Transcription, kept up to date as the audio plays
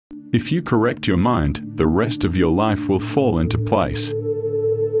If you correct your mind, the rest of your life will fall into place.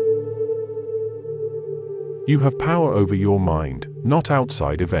 You have power over your mind, not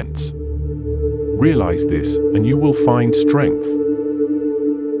outside events. Realize this, and you will find strength.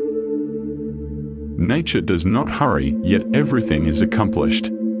 Nature does not hurry, yet everything is accomplished.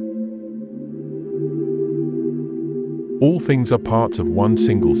 All things are parts of one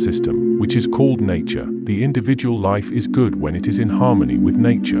single system, which is called nature. The individual life is good when it is in harmony with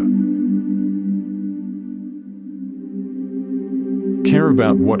nature. Care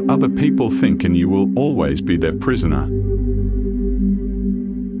about what other people think and you will always be their prisoner.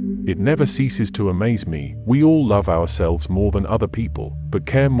 It never ceases to amaze me. We all love ourselves more than other people, but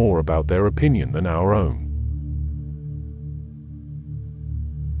care more about their opinion than our own.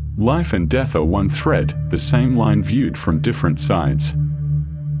 Life and death are one thread, the same line viewed from different sides.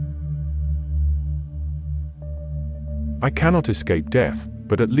 I cannot escape death,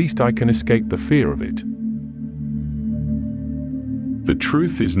 but at least I can escape the fear of it. The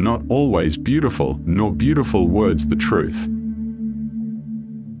truth is not always beautiful, nor beautiful words the truth.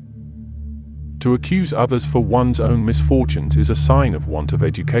 To accuse others for one's own misfortunes is a sign of want of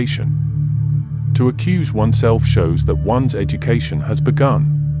education. To accuse oneself shows that one's education has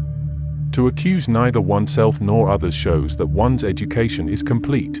begun. To accuse neither oneself nor others shows that one's education is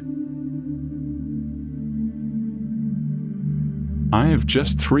complete. I have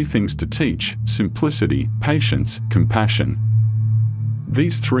just 3 things to teach: simplicity, patience, compassion.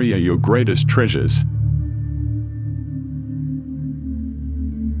 These 3 are your greatest treasures.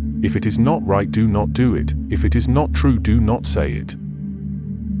 If it is not right, do not do it. If it is not true, do not say it.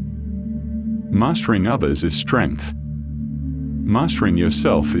 Mastering others is strength. Mastering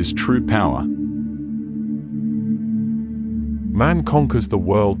yourself is true power. Man conquers the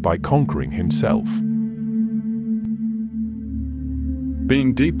world by conquering himself.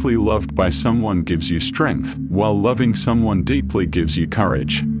 Being deeply loved by someone gives you strength, while loving someone deeply gives you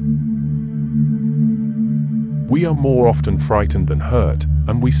courage. We are more often frightened than hurt,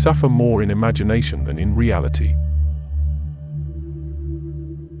 and we suffer more in imagination than in reality.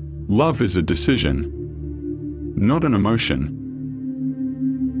 Love is a decision, not an emotion.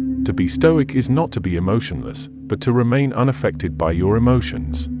 To be stoic is not to be emotionless, but to remain unaffected by your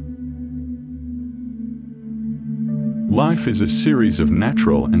emotions. Life is a series of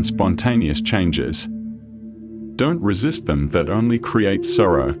natural and spontaneous changes. Don't resist them, that only creates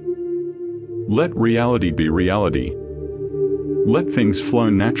sorrow. Let reality be reality. Let things flow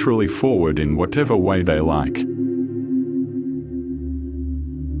naturally forward in whatever way they like.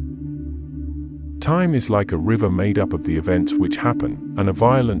 Time is like a river made up of the events which happen, and a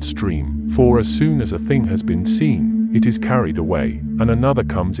violent stream, for as soon as a thing has been seen, it is carried away, and another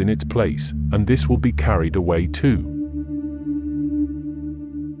comes in its place, and this will be carried away too.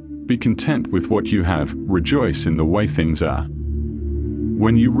 Be content with what you have, rejoice in the way things are.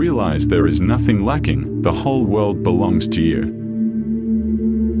 When you realize there is nothing lacking, the whole world belongs to you.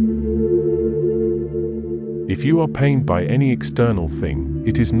 If you are pained by any external thing,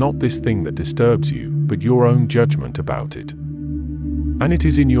 it is not this thing that disturbs you, but your own judgment about it. And it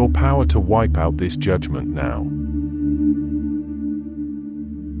is in your power to wipe out this judgment now.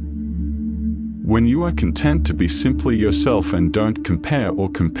 When you are content to be simply yourself and don't compare or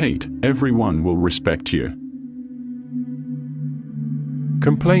compete, everyone will respect you.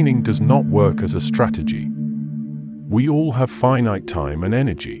 Complaining does not work as a strategy. We all have finite time and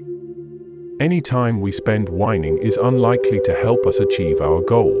energy. Any time we spend whining is unlikely to help us achieve our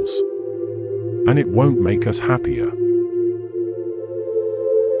goals. And it won't make us happier.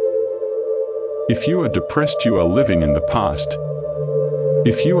 If you are depressed, you are living in the past.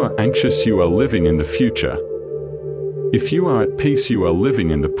 If you are anxious, you are living in the future. If you are at peace, you are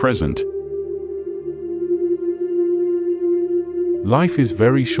living in the present. Life is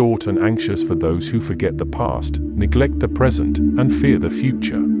very short and anxious for those who forget the past, neglect the present, and fear the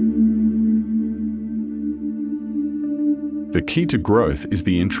future. The key to growth is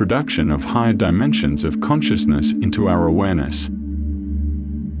the introduction of higher dimensions of consciousness into our awareness.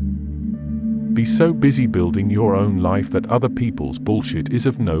 Be so busy building your own life that other people's bullshit is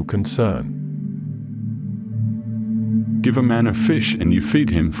of no concern. Give a man a fish and you feed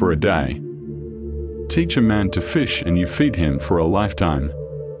him for a day. Teach a man to fish and you feed him for a lifetime.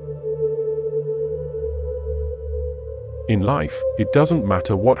 In life, it doesn't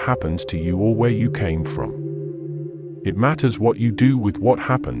matter what happens to you or where you came from. It matters what you do with what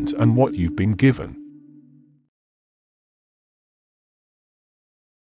happens and what you've been given.